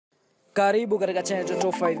Karibu katika channel ya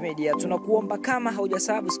Top 5 Media. Tunakuomba kama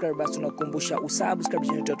haujasubscribe basi tunakukumbusha usubscribe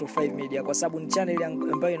channel ya Top 5 Media kwa sababu ni channel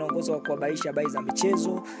ambayo inaongozwa kwa kuhabarisha habari za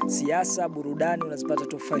michezo, siasa, burudani unazipata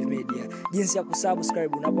Top 5 Media. Jinsi ya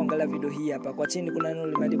kusubscribe unapoangalia video hii hapa. Kwa chini kuna neno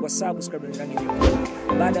limeandikwa subscribe na rangi nyekundu.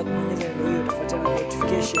 Baada ya kubonyeza neno hilo utafuatana na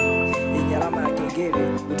notification yenye alama ya kengele,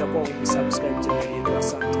 utakuwa umesubscribe channel yetu.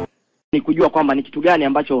 Asante. Ni kujua kwamba ni kitu gani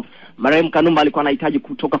ambacho marehemu Kanumba alikuwa anahitaji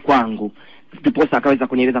kutoka kwangu. Ndiposa akaweza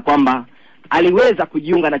kunieleza kwamba aliweza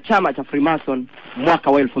kujiunga na chama cha FREEMASON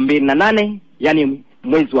mwaka wa 2008, yani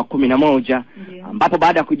mwezi wa 11, ambapo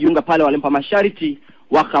baada ya kujiunga pale walimpa masharti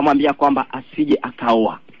wakamwambia kwamba asije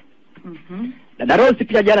akaoa. Dada Rose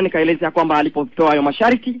pia jana nikaelezea kwamba alipotoa hayo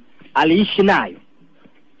masharti aliishi nayo.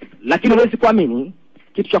 Lakini huwezi kuamini,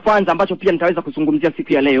 kitu cha kwanza ambacho pia nitaweza kuzungumzia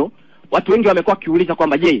siku ya leo, watu wengi wamekuwa kiuliza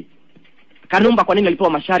kwamba je, Kanumba kwa nini alipewa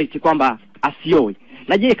masharti kwamba asioe?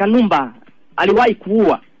 Na je, Kanumba aliwahi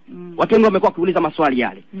kuua? Watu wengi wamekuwa kuuliza maswali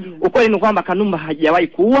yale. Ukweli ni kwamba Kanumba hajawahi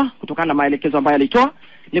kuua kutokana na maelekezo ambayo alitoa.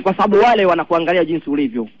 Ni kwa sababu wale wanakuangalia jinsi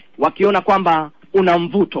ulivyo, wakiona kwamba una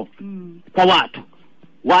mvuto kwa watu,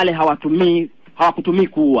 wale hawakutumii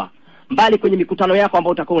kuua, mbali kwenye mikutano yako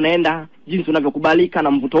ambayo utakuwa unaenda, jinsi unavyokubalika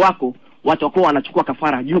na mvuto wako, watu wako wanachukua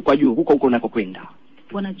kafara juu kwa juu huko unakokwenda.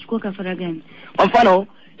 Wanachukua kafara gani? Kwa mfano,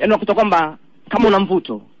 yani wakuta kwamba kama una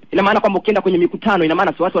mvuto, ina maana kwamba ukienda kwenye mikutano, ina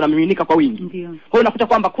maana si watu wanamiminika kwa wingi. Ndio. Kwa hiyo unakuta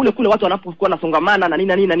kwamba kule watu wanapokuwa nasongamana na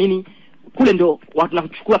nini kule ndio watu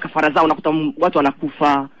wanachukua kafara zao, unakuta watu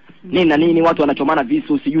wanakufa nini watu wanachomana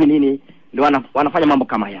visu sijui nini, ndio wanafanya mambo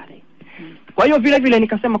kama yale. Kwa hiyo vile vile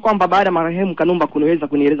nikasema kwamba baada ya marehemu Kanumba kunaweza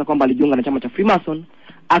kunieleza kwamba alijiunga na chama cha FREEMASON,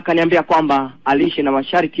 akaniambia kwamba aliishi na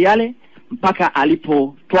masharti yale mpaka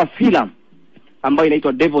alipotoa filamu ambayo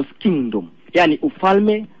inaitwa Devil's Kingdom, yani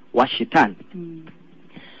ufalme wa shetani.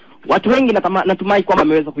 Watu wengi natumai kwamba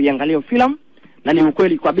wameweza kuiangalia hiyo filamu, na ni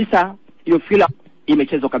ukweli kabisa hiyo filamu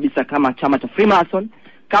imechezwa kabisa kama chama cha FREEMASON.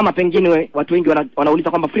 Kama pengine watu wengi wanauliza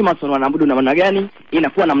kwamba FREEMASON wanaabudu namna gani,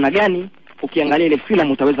 inakuwa namna gani, ukiangalia ile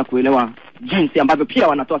filamu utaweza kuelewa jinsi ambavyo pia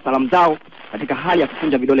wanatoa salamu zao katika hali ya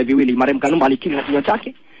kukunja vidole viwili. Marehemu Kanumba alikiri na kinywa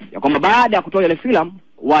chake ya kwamba baada ya kutoa ile filamu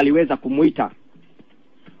waliweza kumuita.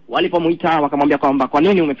 Walipomuita wakamwambia kwamba kwa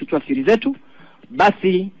nini umefichua siri zetu?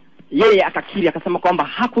 Basi yeye akakiri akasema kwamba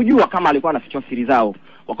hakujua kama alikuwa anafichua siri zao.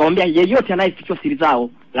 Wakamwambia yeyote anayefichua siri zao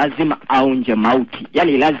lazima aonje mauti,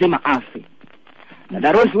 yani lazima afe. Na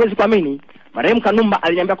Darozi huwezi kuamini, marehemu Kanumba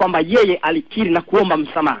aliniambia kwamba yeye alikiri na kuomba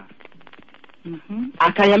msamaha.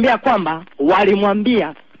 Akaniambia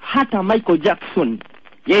walimwambia hata Michael Jackson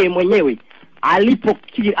yeye mwenyewe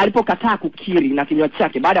alipokataa kukiri na kinywa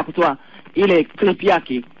chake baada ya kutoa ile clip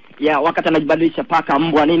yake ya wakati anajibadilisha paka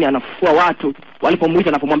mbwa nini anafufua watu,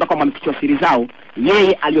 walipomuita na kumwambia kwamba amefichua siri zao,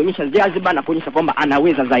 yeye alionyesha jaziba na kuonyesha kwamba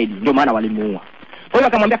anaweza zaidi, ndio maana walimuua. Kwa hiyo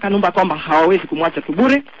akamwambia Kanumba kwamba hawawezi kumwacha tu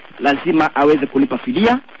bure, lazima aweze kulipa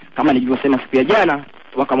fidia. Kama nilivyosema siku ya jana,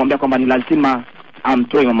 wakamwambia kwamba ni lazima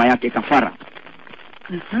amtoe mama yake kafara.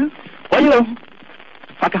 Kwa hiyo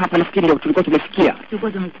mpaka hapa nafikiri ndio tulikuwa tumefikia.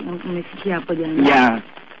 Tumefikia hapo jana.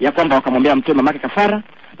 Ya kwamba wakamwambia amtoe mama yake kafara,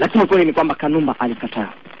 lakini kweli ni kwamba Kanumba alikataa.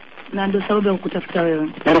 Na ndio sababu ya kukutafuta wewe.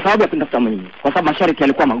 Na ndio sababu ya kunitafuta mimi, kwa sababu masharti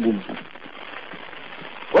yalikuwa magumu sana.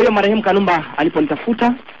 Kwa hiyo marehemu Kanumba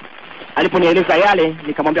aliponitafuta, aliponieleza yale,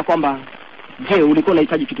 nikamwambia kwamba je, ulikuwa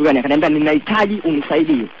unahitaji kitu gani? Akaniambia ninahitaji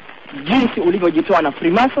unisaidie jinsi ulivyojitoa na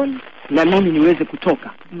FREEMASON na mimi niweze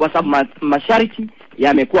kutoka, kwa sababu masharti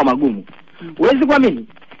yamekuwa magumu. Huwezi kuamini,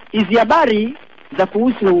 hizi habari za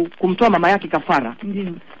kuhusu kumtoa mama yake kafara,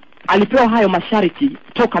 alipewa hayo masharti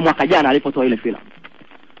toka mwaka jana alipotoa ile filamu.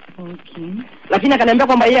 Lakini akaniambia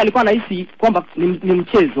kwamba yeye alikuwa anahisi kwamba ni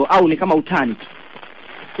mchezo au ni kama utani.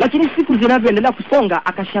 Lakini siku zinavyoendelea kusonga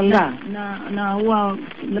akashangaa. Na huwa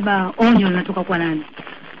labda onyo linatoka kwa nani?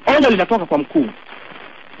 Onyo linatoka kwa mkuu.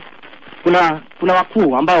 Kuna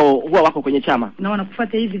wakuu ambao huwa wako kwenye chama. Na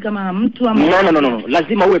wanakufuata hivi kama mtu ama No.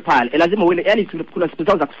 Lazima uwe pale. Lazima uwe, yani kuna siku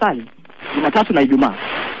zao za kusali. Jumatatu na Ijumaa.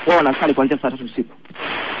 Wao wanasali kuanzia saa 3 usiku.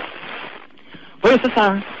 Kwa hiyo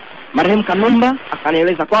sasa marehemu Kanumba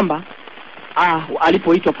akanieleza kwamba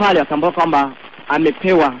alipoitwa pale akaambiwa kwamba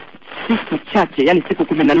amepewa siku chache, yani siku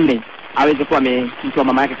 14 aweze kuwa amemtoa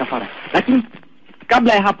mama yake kafara. Lakini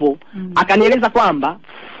kabla ya hapo akanieleza kwamba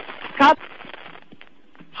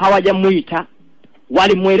hawajamuita,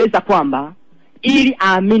 walimueleza kwamba ili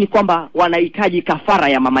aamini kwamba wanahitaji kafara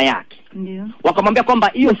ya mama yake. Ndio. Wakamwambia kwamba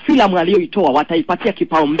hiyo filamu aliyoitoa wataipatia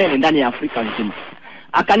kipaumbele ndani ya Afrika nzima.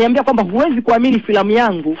 Akaniambia kwamba huwezi kuamini, filamu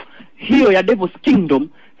yangu hiyo ya Devil's Kingdom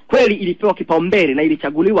kweli ilipewa kipaumbele na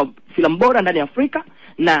ilichaguliwa filamu bora ndani ya Afrika,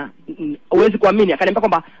 na huwezi kuamini, akaniambia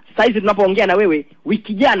kwamba saizi tunapoongea na wewe,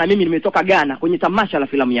 wiki jana mimi nimetoka Ghana kwenye tamasha la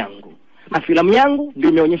filamu yangu. na filamu yangu ndio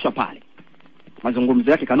imeonyeshwa pale.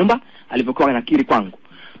 Mazungumzo yake Kanumba alivyokuwa anakiri kwangu.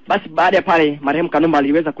 Basi baada ya pale marehemu Kanumba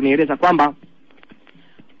aliweza kunieleza kwamba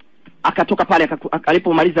akatoka pale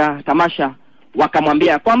alipomaliza tamasha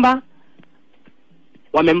wakamwambia kwamba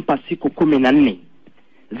wamempa siku 14.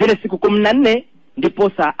 Zile siku 14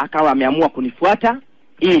 ndipo akawa ameamua kunifuata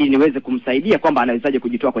ili niweze kumsaidia kwamba anawezaje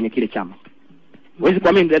kujitoa kwenye kile chama. Huwezi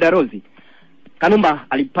kuamini dada Rozi, Kanumba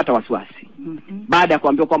alipata wasiwasi baada ya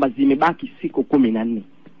kuambiwa kwamba zimebaki siku 14.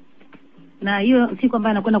 Na hiyo siku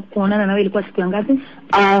ambayo anakwenda kuonana na wewe ilikuwa siku ya ngapi?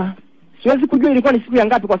 Siwezi kujua ilikuwa ni siku ya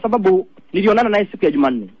ngapi kwa sababu nilionana naye siku ya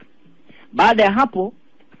Jumanne. Baada ya hapo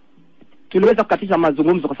tuliweza kukatisha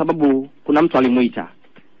mazungumzo kwa sababu kuna mtu alimuita.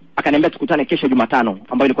 Akaniambia tukutane kesho Jumatano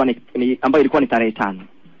ambayo ilikuwa ni tarehe 5.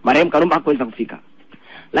 Marehemu Kanumba hakuweza kufika.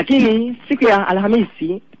 Lakini siku ya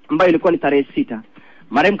Alhamisi ambayo ilikuwa ni tarehe 6,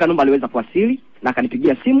 marehemu Kanumba aliweza kuwasili na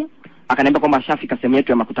akanipigia simu, akaniambia kwamba ashafika sehemu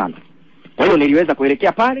yetu ya makutano. Kwa hiyo niliweza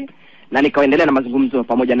kuelekea pale na nikaendelea na mazungumzo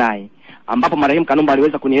pamoja naye, ambapo marehemu Kanumba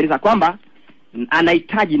aliweza kunieleza kwamba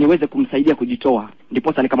anahitaji niweze kumsaidia kujitoa.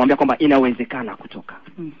 Ndipo nikamwambia kwamba inawezekana kutoka.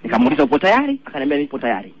 Nikamuuliza upo tayari? Akaniambia nipo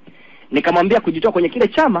tayari. Nikamwambia kujitoa kwenye kile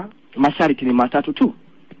chama masharti ni 3 tu.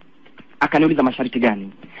 Akaniuliza masharti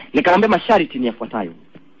gani? Nikamwambia masharti ni yafuatayo.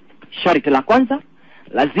 Sharti la kwanza,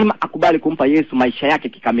 lazima akubali kumpa Yesu maisha yake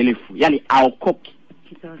kikamilifu, yani aokoke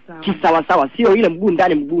kisawasawa, sio ile mguu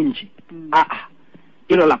ndani mguu nje.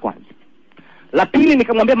 Hilo la kwanza. La pili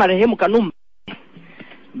nikamwambia marehemu Kanumba,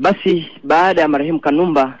 basi baada ya marehemu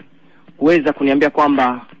Kanumba kuweza kuniambia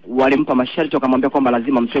kwamba walimpa masharti, wakamwambia kwamba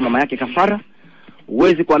lazima mtoe mama yake kafara.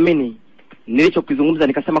 Huwezi kuamini nilichokizungumza,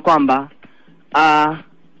 nikasema kwamba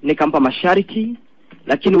nikampa masharti,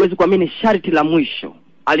 lakini huwezi kuamini sharti la mwisho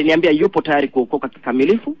aliniambia yupo tayari kuokoka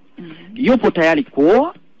kikamilifu, yupo tayari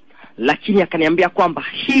kuoa, lakini akaniambia kwamba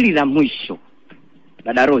hili la mwisho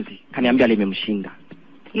dada Rozi kaniambia limemshinda.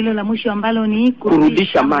 Hilo la mwisho ambalo ni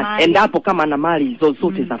kurudisha mali, endapo kama na mali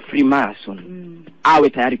zozote za Freemason awe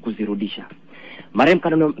tayari kuzirudisha.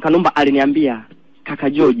 Marehemu Kanumba aliniambia, kaka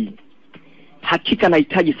George, hakika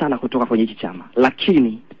nahitaji sana kutoka kwenye hichi chama,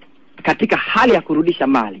 lakini katika hali ya kurudisha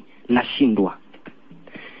mali nashindwa.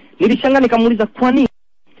 Nilishangaa nikamuuliza, kwa nini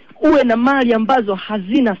uwe na mali ambazo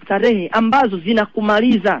hazina starehe, ambazo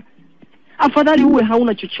zinakumaliza? Afadhali uwe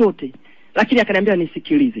hauna chochote. Lakini akaniambia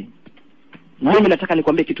nisikilize, mimi nataka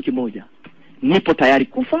nikwambie kitu kimoja. Nipo tayari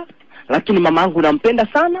kufa, lakini mama yangu nampenda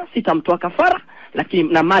sana, sitamtoa kafara, lakini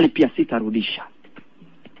na mali pia sitarudisha.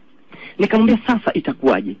 Nikamwambia sasa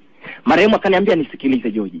itakuwaje? Marehemu akaniambia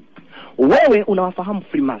nisikilize George, wewe unawafahamu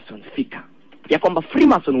Freemason fika ya kwamba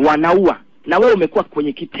Freemason wanaua, na wewe umekuwa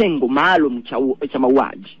kwenye kitengo maalum cha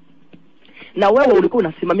mauaji, na wewe ulikuwa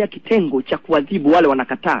unasimamia kitengo cha kuadhibu wale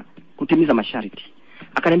wanakataa kutimiza masharti.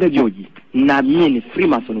 Akaniambia George, naamini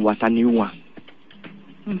Freemason wataniua.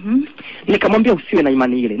 Nikamwambia usiwe na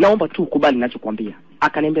imani ile, naomba tu ukubali ninachokuambia.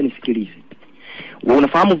 Akaniambia nisikilize, wewe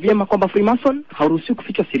unafahamu vyema kwamba Freemason hauruhusiwi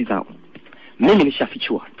kufichua siri zao. Mimi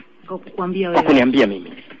nishafichua kwa kukuambia wewe, kuniambia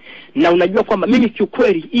mimi. Na unajua kwamba mimi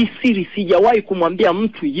kiukweli hii siri sijawahi kumwambia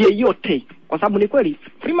mtu yeyote, kwa sababu ni kweli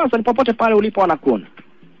Freemason popote pale ulipo wanakuona.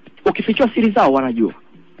 Ukifichua siri zao wanajua,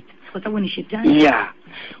 kwa sababu ni shetani.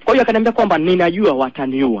 Kwa hiyo akaniambia kwamba ninajua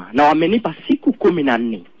wataniua na wamenipa siku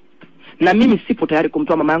 14. Na mimi sipo tayari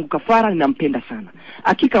kumtoa mama yangu kafara, ninampenda sana.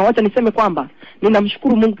 Hakika wacha niseme kwamba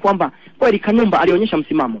ninamshukuru Mungu kwamba kweli Kanumba alionyesha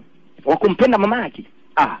msimamo wa kumpenda mama yake.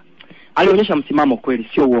 Alionyesha msimamo kweli,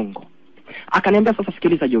 sio uongo. Akaniambia sasa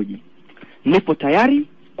sikiliza George, nipo tayari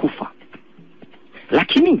kufa.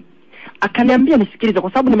 Lakini akaniambia nisikilize, kwa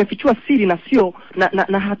sababu nimefichua siri na sio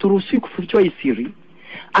na haturuhusiwi kufichua hii siri.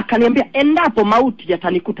 Akaniambia endapo mauti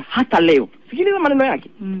yatanikuta hata leo, sikiliza maneno yake.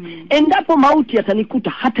 Endapo mauti yatanikuta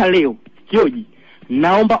hata leo George,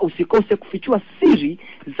 naomba usikose kufichua siri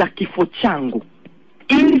za kifo changu,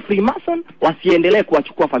 ili Freemason wasiendelee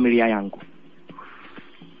kuwachukua familia yangu.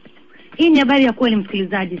 Hii ni habari ya kweli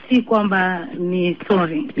msikilizaji, si kwamba ni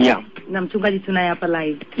story. Na mchungaji tunaye hapa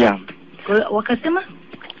live. Kwa wakasema,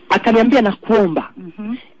 akaniambia na kuomba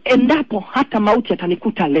endapo hata mauti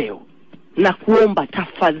yatanikuta leo, na kuomba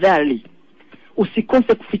tafadhali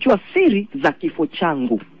usikose kufichua siri za kifo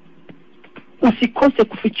changu, usikose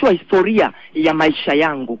kufichua historia ya maisha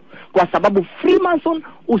yangu, kwa sababu Freemason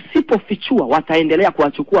usipofichua wataendelea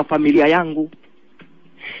kuwachukua familia yangu.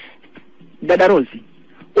 Dada Rozi,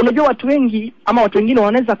 unajua watu wengi ama watu wengine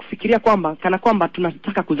wanaweza kufikiria kwamba kana kwamba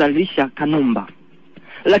tunataka kuzalisha Kanumba,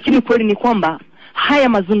 lakini kweli ni kwamba haya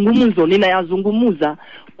mazungumzo ninayazungumuza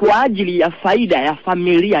kwa ajili ya faida ya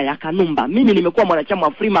familia ya Kanumba. Mimi nimekuwa mwanachama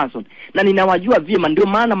wa Freemason na ninawajua vyema, ndio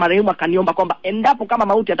maana marehemu akaniomba kwamba endapo kama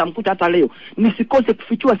mauti atamkuta hata leo nisikose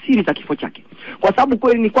kufichua siri za kifo chake. Kwa sababu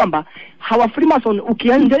kweli ni kwamba hawa Freemason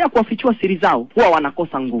ukiendelea kuwafichua siri zao huwa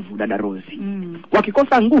wanakosa nguvu, dada Rose.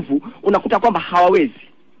 Wakikosa nguvu unakuta kwamba hawawezi.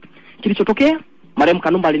 Kilichotokea, marehemu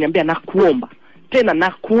Kanumba aliniambia nakuomba, tena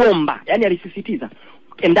nakuomba, yani alisisitiza,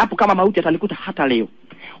 endapo kama mauti atanikuta hata leo.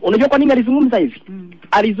 Unajua kwa nini alizungumza hivi?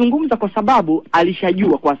 Alizungumza kwa sababu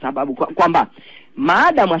alishajua, kwa sababu kwamba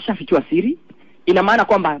maadamu ashafichua siri, ina maana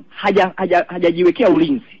kwamba hajajiwekea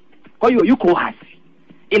ulinzi. Kwa hiyo yuko wazi.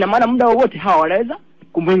 Ina maana muda wowote hawa wanaweza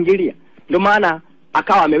kumuingilia. Ndio maana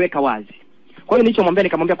akawa ameweka wazi. Kwa hiyo nilichomwambia,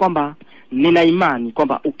 nikamwambia kwamba nina imani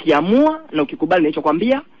kwamba ukiamua na ukikubali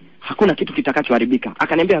nilichokwambia, hakuna kitu kitakachoharibika.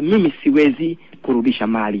 Akaniambia mimi siwezi kurudisha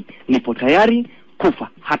mali, nipo tayari kufa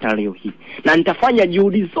hata leo hii, na nitafanya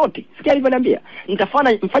juhudi zote. Sikia alivyoniambia,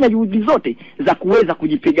 nitafanya juhudi zote za kuweza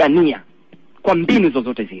kujipigania kwa mbinu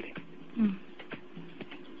zozote zile.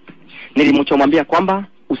 Nilimwambia kwamba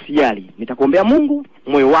usijali, nitakuombea Mungu,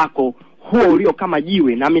 moyo wako huo ulio kama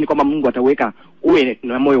jiwe, naamini kwamba Mungu ataweka uwe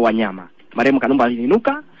na moyo wa nyama. Marehemu Kanumba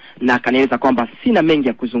alininuka na akanieleza kwamba sina mengi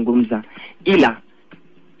ya kuzungumza, ila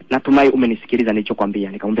natumai umenisikiliza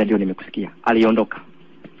nilichokwambia. Nikamwambia ndio, nimekusikia. Aliondoka.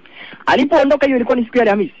 Alipoondoka, hiyo ilikuwa ni siku ya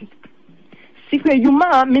Alhamisi. Siku ya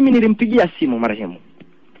Ijumaa mimi nilimpigia simu marehemu.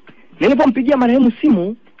 Nilipompigia marehemu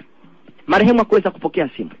simu, marehemu hakuweza kupokea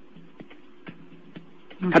simu.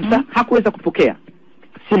 Kabisa hakuweza kupokea.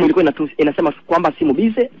 Simu ilikuwa inasema kwamba simu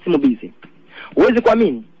busy. Uweze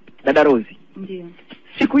kuamini, dada Rose. Ndio.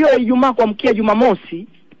 Siku hiyo ya Ijumaa kuamkia Jumamosi,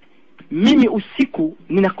 mimi usiku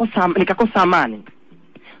nikakosa amani.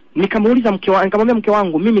 Nikamwambia mke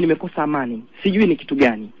wangu, mimi nimekosa amani, sijui ni kitu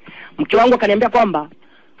gani. Mke wangu akaniambia kwamba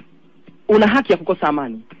una haki ya kukosa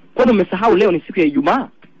amani. Kwani umesahau leo ni siku ya Ijumaa?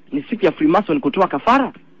 Ni siku ya Freemason kutoa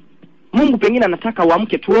kafara? Mungu pengine anataka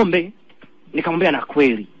uamke tuombe. Nikamwambia na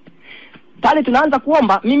kweli. Pale tunaanza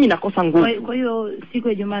kuomba, mimi nakosa nguvu. Kwa hiyo siku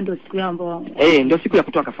ya Ijumaa ndio siku yao ndio siku ya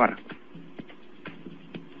kutoa kafara.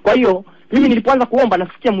 Kwa hiyo mimi nilipoanza kuomba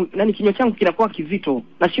nasikia kinywa changu kinakuwa kizito,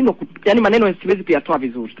 nashindwa yani maneno siwezi kuyatoa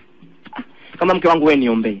vizuri. Kama mke wangu, wewe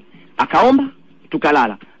niombe. Akaomba,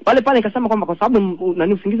 tukalala. Pale nikasema kwamba kwa sababu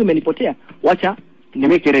usingizi umenipotea, wacha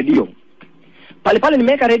niweke redio. Pale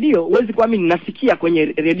nimeweka redio, huwezi kuamini, nasikia kwenye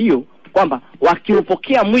redio kwamba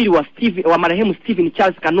wakiupokea mwili wa marehemu Stephen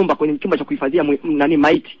Charles Kanumba kwenye chumba cha kuhifadhia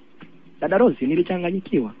maiti. Dada Rose,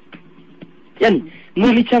 nilichanganyikiwa.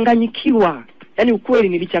 Nilichanganyikiwa. Ukweli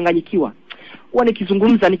nilichanganyikiwa. Huwa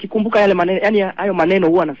nikizungumza, nikikumbuka yale maneno, hayo maneno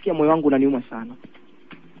huwa nasikia moyo wangu unaniuma sana.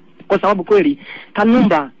 Kwa sababu kweli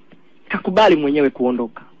Kanumba kakubali mwenyewe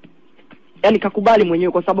kuondoka. Kakubali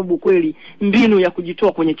mwenyewe, kwa sababu kweli mbinu ya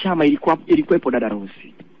kujitoa kwenye chama ilikuwepo, dada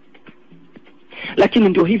Rose. Lakini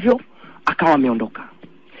ndio hivyo, akawa ameondoka.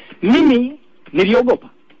 Mimi niliogopa.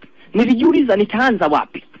 Nilijiuliza nitaanza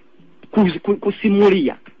wapi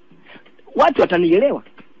kusimulia. Watu watanielewa?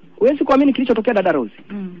 Huwezi kuamini kilichotokea, dada Rose.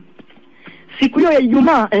 Siku hiyo ya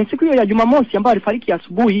Ijumaa, siku hiyo ya Jumamosi ambayo alifariki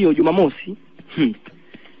asubuhi hiyo Jumamosi,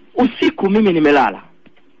 usiku mimi nimelala.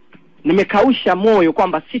 Nimekausha moyo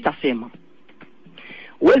kwamba sitasema.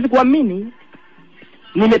 Huwezi kuamini,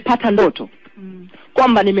 nimepata ndoto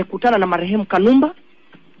kwamba nimekutana na marehemu Kanumba.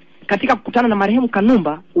 Katika kukutana na marehemu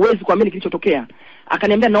Kanumba, huwezi kuamini kilichotokea.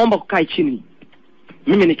 Akaniambia naomba kukaa chini.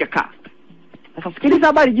 Mimi nikakaa. Sasa sikiliza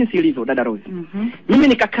habari jinsi ilivyo, dada Rose. Mimi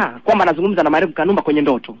nikakaa kwamba nazungumza na marehemu Kanumba kwenye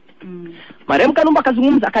ndoto. Marehemu Kanumba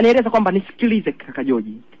akazungumza, akanieleza kwamba nisikilize kaka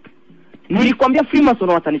George. Nilikwambia Freemason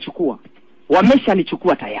watanichukua.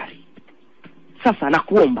 Wameshanichukua tayari. Sasa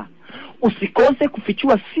nakuomba usikose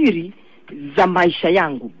kufichua siri za maisha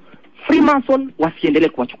yangu. Freemason wasiendelee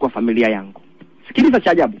kuwachukua familia yangu. Sikiliza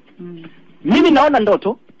cha ajabu. Mimi naona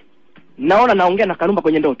ndoto. Naongea na Kanumba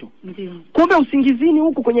kwenye ndoto. Kumbe usingizini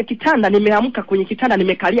huku kwenye kitanda, nimeamka kwenye kitanda,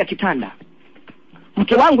 nimekalia kitanda.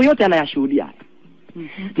 Mke wangu yote anayashuhudia.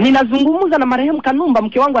 Ninazungumza na marehemu Kanumba,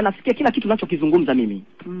 mke wangu anasikia kila kitu ninachokizungumza mimi.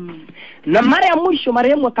 Na mara ya mwisho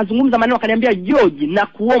marehemu akazungumza maneno, akaniambia George, na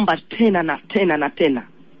kuomba tena na tena na tena,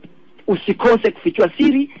 usikose kufichua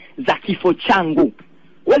siri za kifo changu.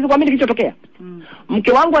 Uwezi kuamini kilichotokea.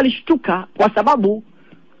 Mke wangu alishtuka kwa sababu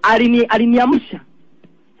aliniamsha.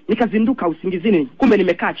 Nikazinduka usingizini, kumbe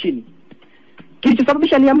nimekaa chini.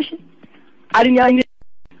 Kilichosababisha niamshe,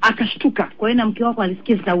 akashtuka. Kwa hiyo na mke wako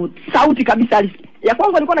alisikia sauti kabisa alisikia. Ya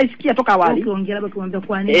kwangu alikuwa naisikia toka awali. Ukiongea labda kumwambia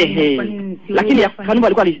kwa nini lakini Kanumba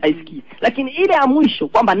alikuwa haisikia. Lakini ile ya mwisho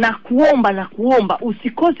kwamba nakuomba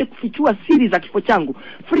usikose kufichua siri za kifo changu.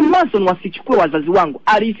 Freemason wasichukue wazazi wangu.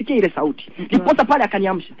 Alisikia ile sauti. Niposa pale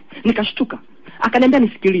akaniamsha. Nikashtuka. Akaniambia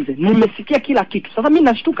nisikilize, nimesikia kila kitu. Sasa mimi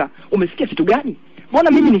nashtuka, umesikia kitu gani?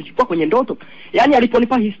 Mbona mimi nilikuwa kwenye ndoto? Yaani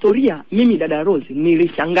aliponipa historia, mimi dada Rose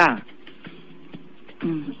nilishangaa.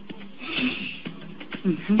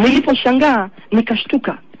 Niliposhangaa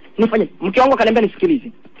nikashtuka. Nifanye. Mke wangu akaniambia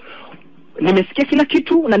nisikilize. Nimesikia kila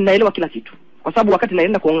kitu na ninaelewa kila kitu. Kwa sababu wakati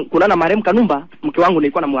naenda kulala marehemu Kanumba, mke wangu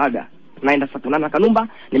nilikuwa namuaga. Naenda sasa kulala Kanumba,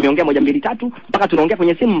 nimeongea 1 2 3 mpaka tunaongea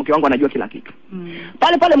kwenye simu, mke wangu anajua kila kitu.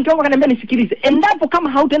 Pale pale mke wangu akaniambia nisikilize, endapo kama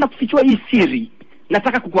hautaenda kufichua hii siri,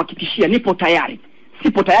 nataka kukuhakikishia nipo tayari.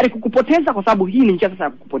 Sipo tayari kukupoteza kwa sababu hii ni njia sasa ya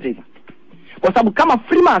kukupoteza. Kwa sababu kama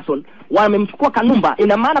Freemason wamemchukua Kanumba,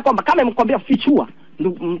 ina maana kwamba kama nimekwambia fichua,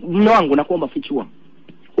 mume wangu nakuomba fichua.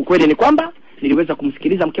 Ukweli ni kwamba niliweza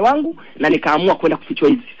kumsikiliza mke wangu na nikaamua kwenda kufichua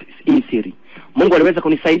hii siri. Mungu aliweza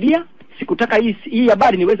kunisaidia. Sikutaka hii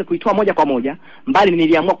habari niweze kuitoa moja kwa moja, mbali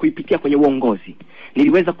niliamua kuipitia kwenye uongozi.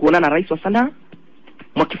 Niliweza kuonana na rais wa sanaa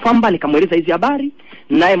Mwakifamba, nikamweleza hizi habari,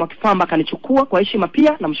 naye Mwakifamba akanichukua kwa heshima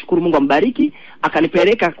pia, namshukuru Mungu ambariki,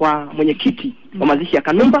 akanipeleka kwa mwenyekiti wa mazishi ya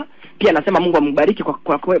Kanumba. Pia nasema Mungu ambariki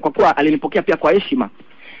kwa kuwa alinipokea pia kwa heshima.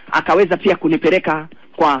 Akaweza pia kunipeleka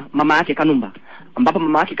kwa mama yake Kanumba, ambapo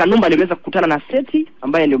mama yake Kanumba niliweza kukutana na Seti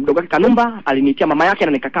ambaye ndio mdogo wake Kanumba. Alinitia mama yake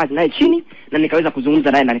na nikakaa naye chini na nikaweza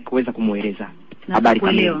kuzungumza naye na nikaweza kumueleza habari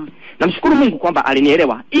kamili. Namshukuru Mungu kwamba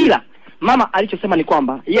alinielewa, ila mama alichosema ni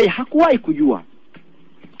kwamba yeye hakuwahi kujua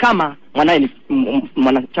kama mwanae ni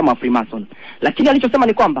mwanachama wa Freemason, lakini alichosema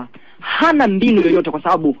ni kwamba hana mbinu yoyote kwa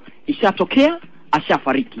sababu ishatokea,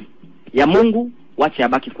 ashafariki. Ya Mungu wacha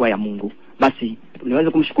yabaki kuwa ya Mungu. Basi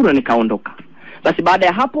niweza kumshukuru na nikaondoka. Basi baada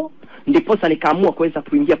ya hapo ndiposa nikaamua kuweza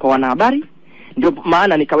kuingia kwa wanahabari. Ndio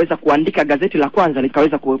maana nikaweza kuandika gazeti la kwanza,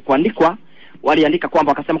 nikaweza kuandikwa, waliandika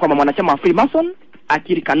kwamba wakasema kwamba mwanachama wa Freemason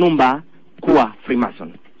akiri Kanumba kuwa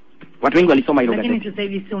Freemason. Watu wengi walisoma hilo gazeti. Lakini sasa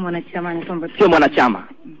hivi sio mwanachama, na kwamba sio mwanachama.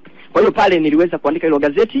 Kwa hiyo pale niliweza kuandika hilo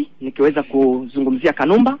gazeti, nikiweza kuzungumzia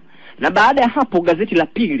Kanumba, na baada ya hapo gazeti la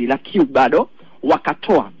pili la Q bado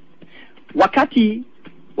wakatoa. Wakati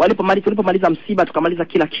tulipomaliza msiba, tukamaliza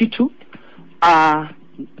kila kitu,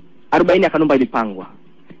 40 ya Kanumba ilipangwa.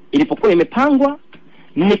 Ilipokuwa imepangwa,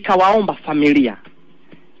 nikawaomba familia.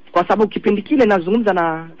 Kwa sababu kipindi kile nazungumza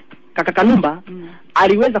na kaka Kanumba,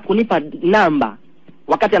 aliweza kunipa namba.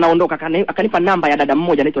 Wakati anaondoka akanipa namba ya dada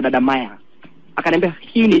mmoja anaitwa dada Maya. Akaniambia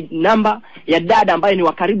hii ni namba ya dada ambaye ni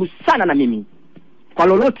wakaribu sana na mimi. Kwa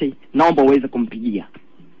lolote naomba uweze kumpigia.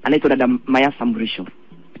 Anaitwa dada Maya Samburisho.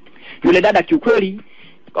 Yule dada kiukweli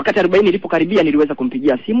wakati 40 ilipokaribia niliweza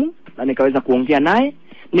kumpigia simu na nikaweza kuongea naye,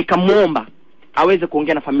 nikamuomba aweze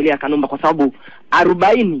kuongea na familia ya Kanumba kwa sababu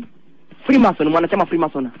 40 Freemason, mwanachama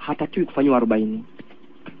Freemason hatakiwi kufanywa 40.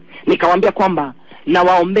 Nikamwambia kwamba na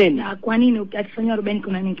waombeni. Kwa nini akifanywa 40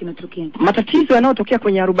 kuna nini kinatokea? Matatizo yanayotokea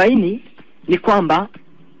kwenye 40 ni kwamba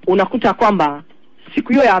unakuta kwamba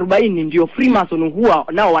siku hiyo ya 40 ndio Freemason huwa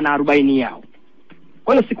nao wana 40 yao.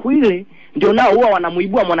 Kwa hiyo siku ile ndio nao huwa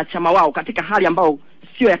wanamuibua mwanachama wao katika hali ambao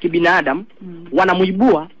sio ya kibinadamu.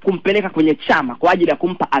 Wanamuibua kumpeleka kwenye chama kwa ajili ya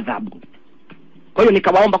kumpa adhabu. Kwa hiyo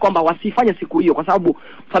nikawaomba kwamba wasifanye siku hiyo kwa sababu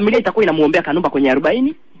familia itakuwa inamuombea Kanumba kwenye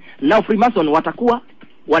 40 na Freemason watakuwa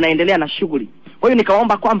wanaendelea na shughuli. Kwa hiyo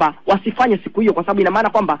nikaomba kwamba wasifanye siku hiyo kwa sababu ina maana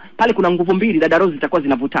kwamba pale kuna nguvu mbili, dada Rose zitakuwa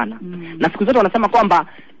zinavutana. Na siku zote wanasema kwamba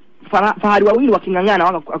fahari wawili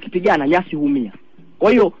wakingangana wakipigana nyasi huumia.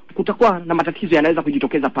 Kwa hiyo kutakuwa na matatizo yanaweza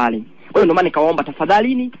kujitokeza pale. Kwa hiyo ndio maana nikaomba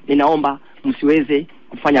tafadhali, ninaomba msiweze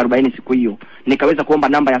kufanya 40 siku hiyo. Nikaweza kuomba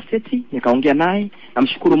namba ya Seti, nikaongea naye,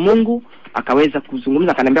 namshukuru Mungu akaweza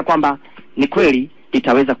kuzungumza, akaniambia kwamba ni kweli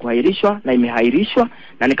itaweza kuhairishwa na imehairishwa,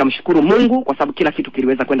 na nikamshukuru Mungu kwa sababu kila kitu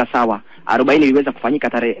kiliweza kwenda sawa. 40 iliweza kufanyika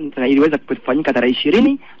tarehe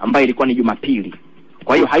 20 ambayo ilikuwa ni Jumapili.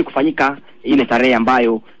 Kwa hiyo haikufanyika ile tarehe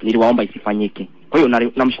ambayo niliwaomba isifanyike. Kwa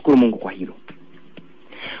hiyo namshukuru Mungu kwa hilo.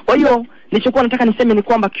 Kwa hiyo nilichokuwa nataka niseme ni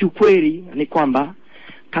kwamba kiukweli ni kwamba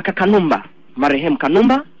kaka Kanumba, marehemu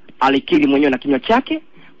Kanumba alikiri mwenyewe na kinywa chake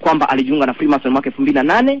kwamba alijiunga na Freemason mwaka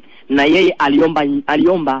 2008 na yeye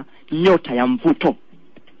aliomba nyota ya mvuto.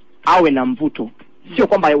 Awe na mvuto, sio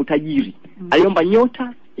kwamba ya utajiri. Aliomba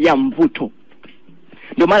nyota ya mvuto.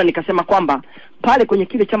 Ndio maana nikasema kwamba pale kwenye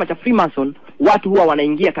kile chama cha Freemason watu huwa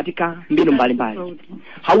wanaingia katika mbinu mbalimbali.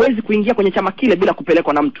 Hawezi kuingia kwenye chama kile bila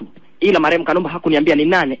kupelekwa na mtu. Ila marehemu Kanumba hakuniambia ni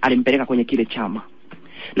nani alimpeleka kwenye kile chama.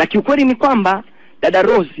 Na kiukweli ni kwamba dada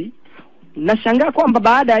Rose, nashangaa kwamba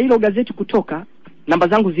baada ya hilo gazeti kutoka, namba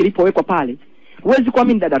zangu zilipowekwa pale, huwezi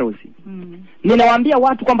kuamini dada Rose. Ninawaambia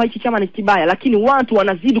watu kwamba hichi chama ni kibaya, lakini watu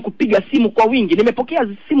wanazidi kupiga simu kwa wingi. Nimepokea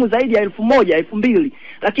simu zaidi ya 1000, 2000,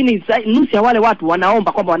 lakini nusu ya wale watu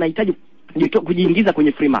wanaomba kwamba wanahitaji kujiingiza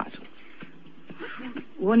kwenye Freemason.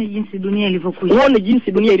 Uone jinsi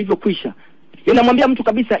dunia ilivyokwisha. Inamwambia mtu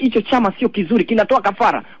kabisa hicho chama sio kizuri, kinatoa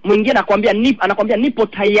kafara. Mwingine anakuambia nipo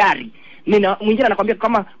tayari. Mwingine anakuambia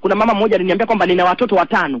kama kuna mama mmoja aliniambia kwamba nina watoto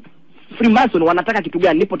 5. Freemason wanataka kitu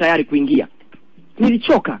gani? Nipo tayari kuingia.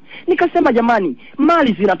 Nilichoka. Nikasema jamani,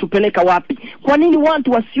 mali zinatupeleka wapi? Kwa nini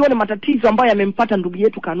watu wasione matatizo ambayo yamempata ndugu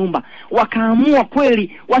yetu Kanumba, wakaamua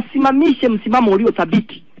kweli wasimamishe msimamo ulio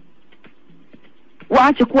thabiti?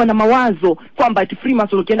 Waache kuwa na mawazo kwamba eti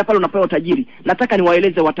Freemason ukienda pale unapewa utajiri. Nataka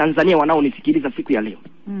niwaeleze Watanzania wanaonisikiliza siku ya leo.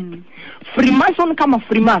 Freemason kama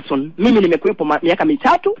Freemason, mimi nimekuwepo miaka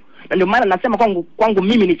 3, na ndio maana nasema kwangu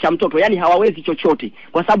mimi ni cha mtoto, yani hawawezi chochote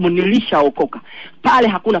kwa sababu nilishaokoka. Pale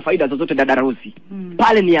hakuna faida zozote dada Rosi.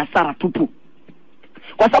 Pale ni hasara tupu.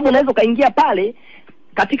 Kwa sababu unaweza kaingia pale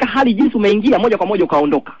katika hali jinsi umeingia moja kwa moja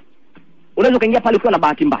ukaondoka. Unaweza kaingia pale ukiwa na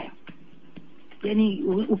bahati mbaya. Yani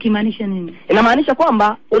ukimaanisha nini? Inamaanisha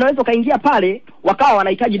kwamba unaweza kaingia pale wakawa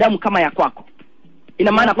wanahitaji damu kama ya kwako.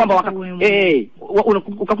 Ina maana kwamba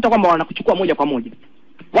ukakuta kwamba wanakuchukua moja kwa moja.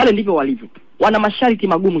 Wale ndivyo walivyo. Wana masharti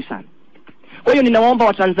magumu sana. Kwa hiyo ninawaomba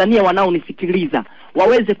Watanzania wanaonisikiliza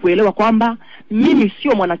waweze kuelewa kwamba mimi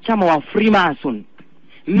sio mwanachama wa Freemason.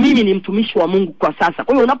 Mimi ni mtumishi wa Mungu kwa sasa.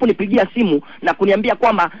 Kwa hiyo unaponipigia simu na kuniambia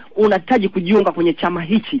kwamba unahitaji kujiunga kwenye chama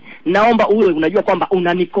hichi, naomba uwe unajua kwamba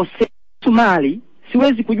unanikosea. Mali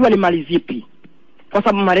siwezi kujua ni mali zipi, kwa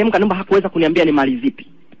sababu marehemu Kanumba hakuweza kuniambia ni mali zipi.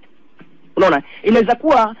 Unaona, inaweza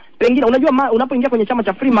kuwa pengine unajua unapoingia kwenye chama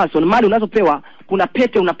cha Freemason, mali unazopewa, kuna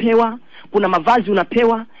pete unapewa, kuna mavazi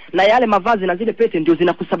unapewa, na yale mavazi na zile pete ndio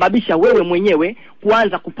zinakusababisha wewe mwenyewe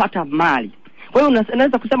kuanza kupata mali. Kwa hiyo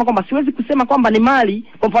naweza kusema kwamba siwezi kusema kwamba ni mali,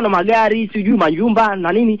 kwa mfano magari, sijui majumba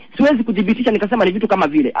na nini, siwezi kudhibitisha nikasema ni vitu kama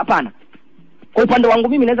vile. Hapana. Kwa upande wangu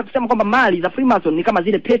mimi naweza kusema kwamba mali za Freemason ni kama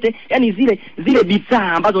zile pete, yani zile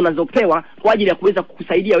bidhaa ambazo unazopewa kwa ajili ya kuweza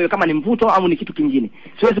kukusaidia wewe kama ni mvuto au ni kitu kingine.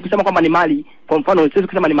 Siwezi kusema kwamba ni mali, kwa mfano siwezi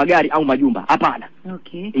kusema ni magari au majumba. Hapana.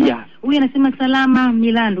 Okay. Yeah. Huyu anasema salama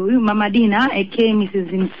Milando, huyu Mama Dina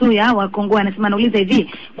Mrs. Msuya wa Kongo anasema, nauliza hivi,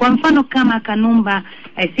 kwa mfano kama Kanumba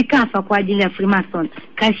sikafa kwa ajili ya Freemason,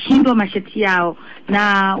 kashindwa mashati yao,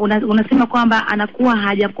 na unasema kwamba anakuwa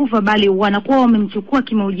hajakufa bali wanakuwa wamemchukua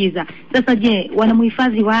kimeujiza. Sasa je,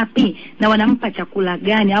 wanamhifadhi wapi na wanampa chakula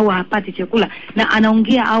gani au hapati chakula, na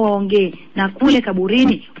anaongea au aongee, na kule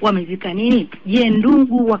kaburini wamezika nini? Je,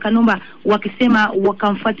 ndugu wa Kanumba wakisema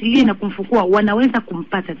wakamfuatilia na kumfukua wanaweza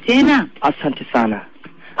kumpata tena? Asante sana.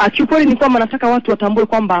 Kiukweli ni kwamba nataka watu watambue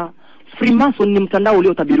kwamba Freemason ni mtandao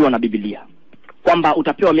uliotabiriwa na Biblia, kwamba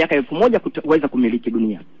utapewa miaka 1000 kuweza kumiliki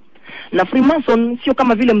dunia. Na Freemason sio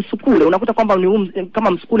kama vile msukule, unakuta kwamba ni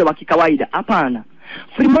kama msukule wa kikawaida. Hapana.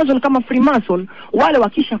 Freemason kama Freemason, wale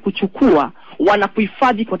wakisha kuchukua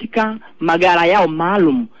wanakuhifadhi katika magara yao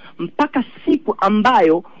maalum mpaka siku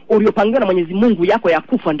ambayo uliopangiwa na Mwenyezi Mungu yako ya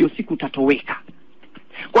kufa, ndio siku utatoweka.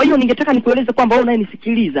 Kwa hiyo ningetaka nikueleze kwamba wewe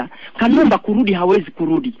unayenisikiliza, Kanumba kurudi hawezi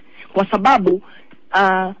kurudi, kwa sababu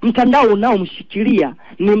mtandao unaomshikilia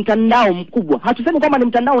ni mtandao mkubwa. Hatusemi kwamba ni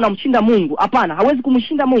mtandao unamshinda Mungu. Hapana, hawezi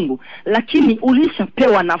kumshinda Mungu, lakini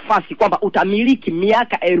ulishapewa nafasi kwamba utamiliki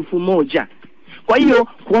miaka 1000. Kwa hiyo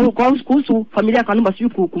kuhusu familia ya Kanumba sio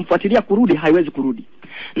kumfuatilia kurudi, haiwezi kurudi.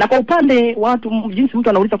 Na kwa upande watu jinsi mtu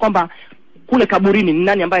anauliza kwamba kule kaburini ni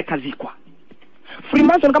nani ambaye kazikwa,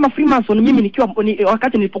 Freemason kama Freemason, mimi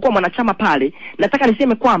wakati nilipokuwa mwanachama pale, nataka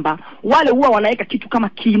niseme kwamba wale huwa wanaweka kitu kama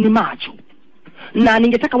kiini macho. Na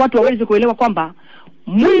ningetaka watu waweze kuelewa kwamba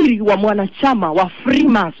mwili wa mwanachama wa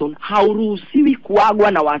Freemason hauruhusiwi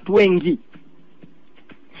kuagwa na watu wengi.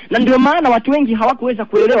 Na ndio maana watu wengi hawakuweza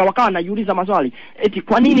kuelewa, wakawa wanajiuliza maswali. Eti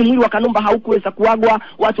kwa nini mwili wa Kanumba haukuweza kuagwa?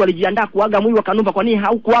 Watu walijiandaa kuaga mwili wa Kanumba, kwa nini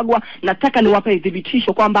haukuagwa? Nataka niwape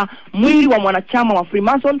dhibitisho kwamba mwili wa mwanachama wa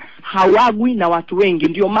Freemason hauagwi na watu wengi.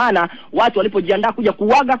 Ndio maana watu walipojiandaa kuja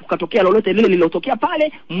kuaga, kukatokea lolote lile lililotokea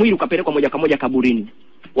pale, mwili ukapelekwa moja kwa moja kaburini.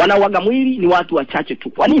 Wanaoaga mwili ni watu wachache tu.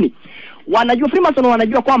 Kwa nini? Wanajua Freemason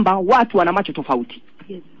wanajua kwamba watu wana macho tofauti.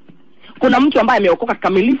 Kuna mtu ambaye ameokoka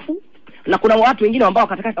kamilifu, na kuna watu wengine ambao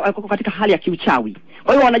katika hali ya kiuchawi.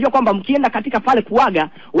 Kwa hiyo wanajua kwamba mkienda katika pale kuaga,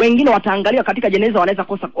 wengine wataangalia katika jeneza,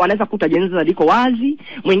 wanaweza kuta jeneza liko wazi,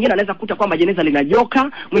 mwingine anaweza kuta kwamba jeneza lina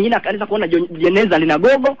joka, mwingine anaweza kuona jeneza lina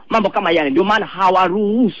gogo, mambo kama yale. Ndio maana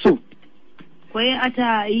hawaruhusu. Kwa hiyo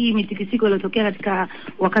hata hii mitikisiko iliyotokea katika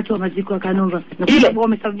wakati wa maziko ya Kanumba,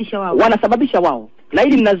 wanasababisha wao. Na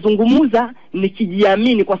hili ninazungumza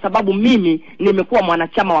nikijiamini, kwa sababu mimi nimekuwa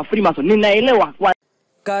mwanachama wa Freemason. Ninaelewa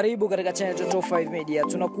Karibu katika channel ya Top 5 Media.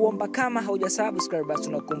 Tunakuomba kama haujasubscribe basi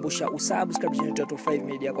tunakukumbusha usubscribe channel ya Top 5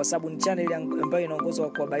 Media kwa sababu ni channel ambayo inaongozwa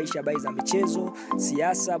kwa kuhabarisha habari za michezo,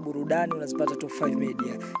 siasa, burudani unazipata Top 5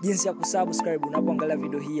 Media. Jinsi ya kusubscribe unapoangalia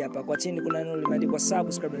video hii hapa. Kwa chini kuna neno limeandikwa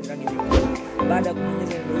subscribe na rangi nyekundu. Baada ya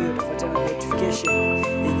kubonyeza neno hilo utafuata notification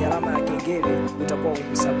yenye alama ya kengele utakuwa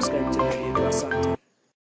umesubscribe channel yetu. Asante.